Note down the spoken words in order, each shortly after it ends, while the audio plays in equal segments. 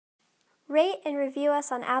Rate and review us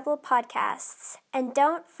on Apple Podcasts, and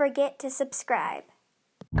don't forget to subscribe.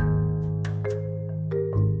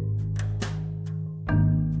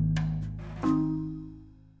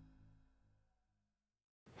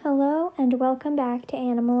 Hello and welcome back to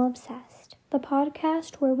Animal Obsessed, the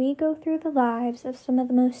podcast where we go through the lives of some of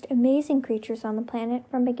the most amazing creatures on the planet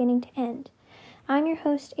from beginning to end. I'm your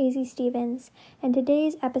host, AZ Stevens, and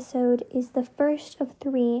today's episode is the first of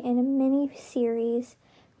 3 in a mini-series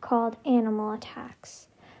called Animal Attacks.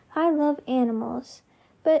 I love animals,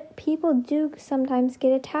 but people do sometimes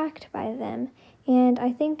get attacked by them, and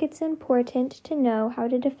I think it's important to know how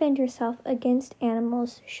to defend yourself against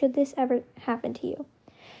animals should this ever happen to you.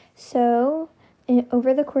 So,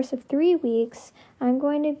 over the course of 3 weeks, I'm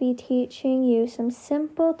going to be teaching you some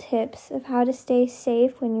simple tips of how to stay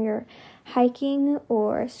safe when you're hiking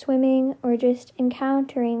or swimming or just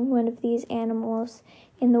encountering one of these animals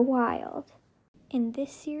in the wild. In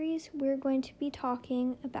this series, we're going to be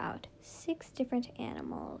talking about 6 different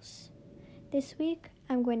animals. This week,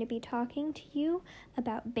 I'm going to be talking to you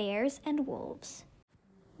about bears and wolves.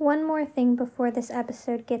 One more thing before this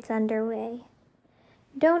episode gets underway.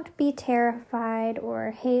 Don't be terrified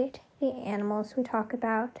or hate the animals we talk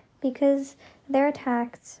about, because their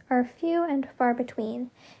attacks are few and far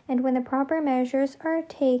between, and when the proper measures are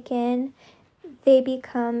taken, they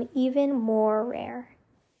become even more rare.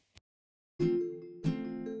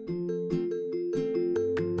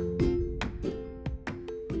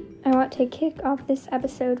 I want to kick off this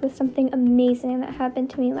episode with something amazing that happened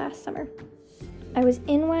to me last summer. I was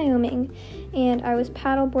in Wyoming, and I was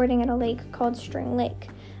paddleboarding at a lake called String Lake.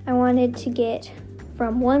 I wanted to get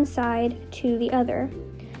from one side to the other,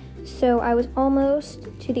 so I was almost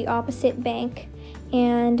to the opposite bank,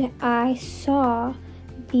 and I saw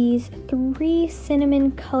these 3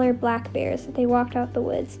 cinnamon-colored black bears. They walked out the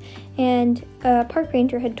woods, and a park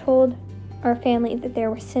ranger had told our family that there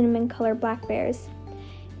were cinnamon-colored black bears,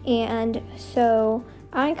 and so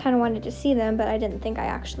I kind of wanted to see them, but I didn't think I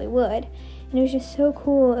actually would. And it was just so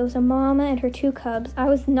cool. It was a mama and her 2 cubs. I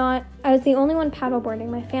was the only one paddleboarding.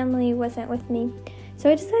 My family wasn't with me. So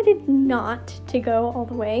I decided not to go all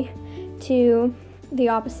the way to the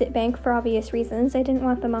opposite bank for obvious reasons. I didn't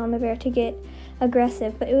want the mama bear to get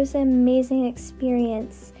aggressive, but it was an amazing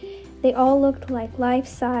experience. They all looked like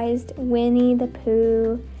life-sized Winnie the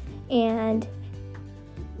Pooh, and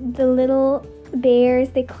the little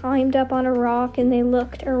bears, they climbed up on a rock and they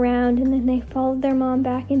looked around, and then they followed their mom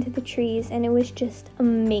back into the trees, and it was just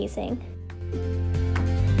amazing.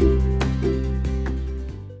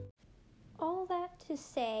 All that to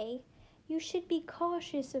say, you should be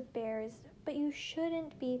cautious of bears, but you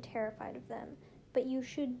shouldn't be terrified of them. But you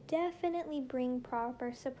should definitely bring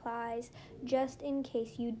proper supplies just in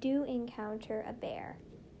case you do encounter a bear.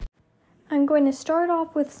 I'm going to start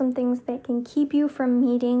off with some things that can keep you from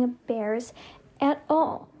meeting bears at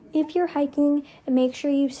all. If you're hiking, make sure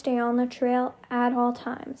you stay on the trail at all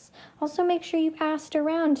times. Also, make sure you ask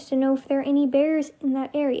around to know if there are any bears in that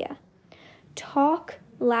area. Talk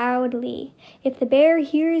loudly. If the bear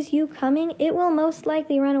hears you coming, it will most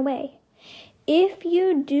likely run away. If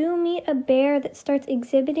you do meet a bear that starts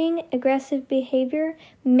exhibiting aggressive behavior,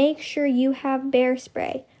 make sure you have bear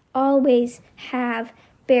spray. Always have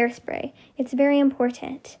bear spray. It's very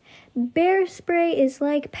important. Bear spray is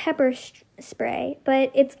like pepper spray, but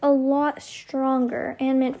it's a lot stronger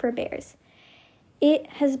and meant for bears. It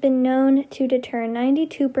has been known to deter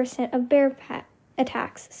 92% of bear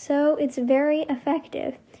attacks, so it's very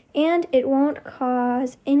effective, and it won't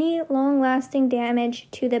cause any long-lasting damage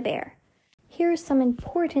to the bear. Here are some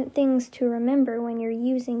important things to remember when you're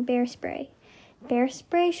using bear spray. Bear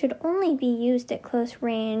spray should only be used at close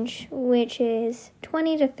range, which is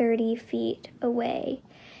 20 to 30 feet away.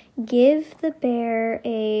 Give the bear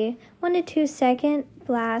a 1 to 2 second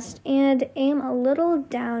blast and aim a little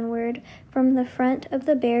downward from the front of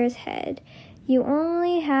the bear's head. You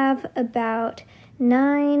only have about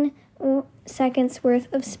 9 seconds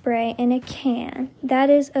worth of spray in a can. That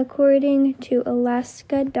is according to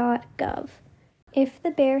alaska.gov. If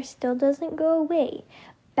the bear still doesn't go away,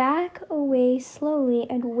 back away slowly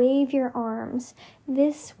and wave your arms.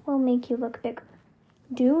 This will make you look bigger.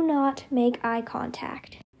 Do not make eye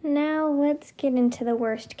contact. Now let's get into the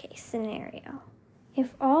worst case scenario.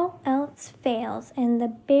 If all else fails and the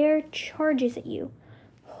bear charges at you,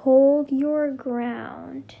 hold your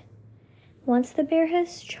ground. Once the bear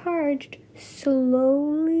has charged,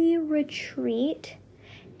 slowly retreat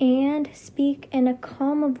and speak in a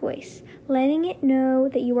calm voice, letting it know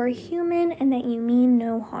that you are human and that you mean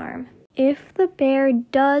no harm. If the bear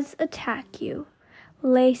does attack you,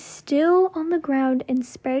 Lay still on the ground and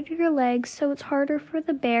spread your legs so it's harder for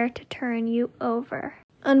the bear to turn you over.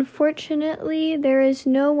 Unfortunately, there is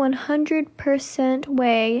no 100%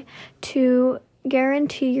 way to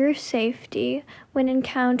guarantee your safety when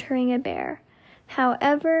encountering a bear.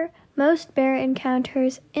 However, most bear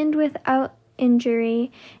encounters end without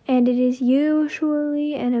injury, and it is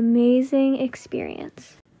usually an amazing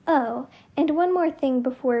experience. Oh, and one more thing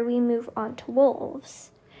before we move on to wolves.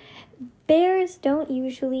 Bears don't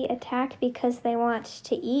usually attack because they want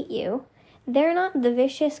to eat you. They're not the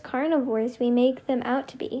vicious carnivores we make them out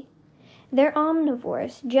to be. They're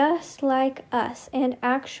omnivores, just like us, and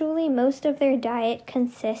actually most of their diet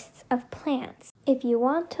consists of plants. If you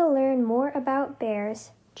want to learn more about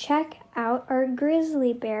bears, check out our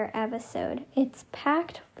grizzly bear episode. It's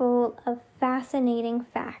packed full of fascinating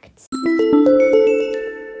facts.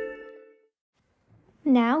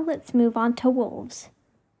 Now let's move on to wolves.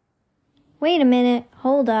 Wait a minute,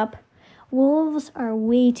 hold up. Wolves are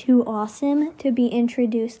way too awesome to be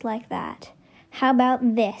introduced like that. How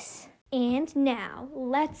about this? And now,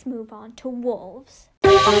 let's move on to wolves.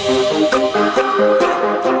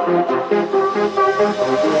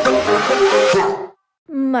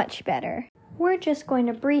 Much better. We're just going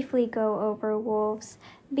to briefly go over wolves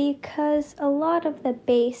because a lot of the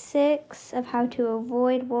basics of how to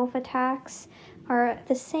avoid wolf attacks are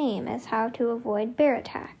the same as how to avoid bear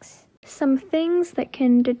attacks. Some things that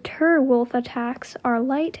can deter wolf attacks are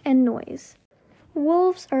light and noise.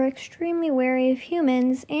 Wolves are extremely wary of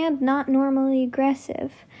humans and not normally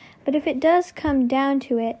aggressive, but if it does come down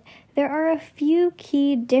to it, there are a few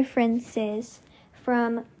key differences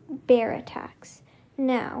from bear attacks.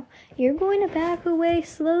 Now, you're going to back away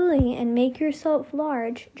slowly and make yourself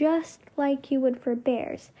large, just like you would for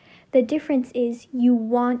bears. The difference is you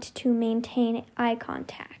want to maintain eye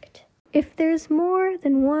contact. If there's more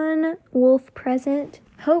than one wolf present,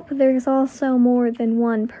 hope there's also more than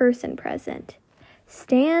one person present.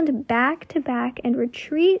 Stand back to back and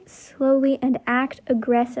retreat slowly and act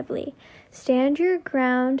aggressively. Stand your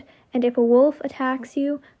ground, and if a wolf attacks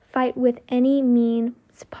you, fight with any means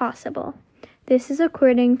possible. This is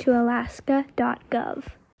according to alaska.gov.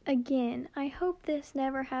 Again, I hope this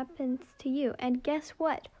never happens to you. And guess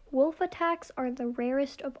what? Wolf attacks are the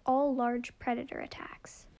rarest of all large predator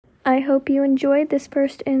attacks. I hope you enjoyed this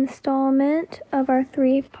first installment of our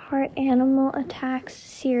 3-part animal attacks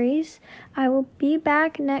series. I will be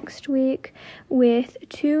back next week with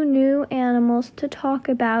 2 new animals to talk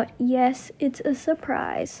about. Yes, it's a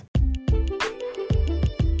surprise.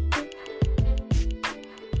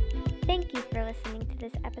 Thank you for listening to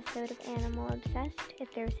this episode of Animal Obsessed.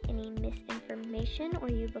 If there's any misinformation or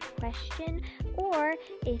you have a question, or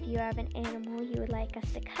if you have an animal you would like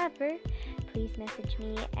us to cover, please message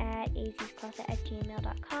me at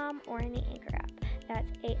azescloset@gmail.com or in the Anchor app.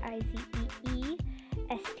 That's AIZEESTEVENS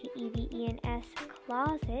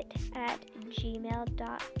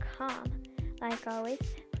closet@gmail.com. Like always,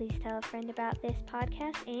 please tell a friend about this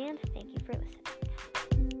podcast, and thank you for listening.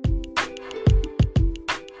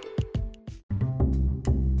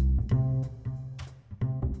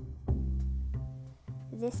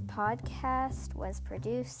 This podcast was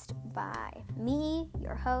produced by me,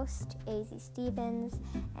 your host, AZ Stevens,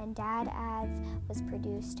 and Dad Ads was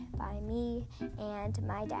produced by me and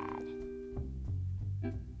my dad.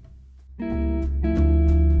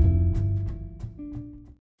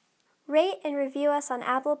 Rate and review us on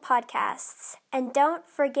Apple Podcasts, and don't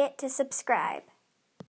forget to subscribe.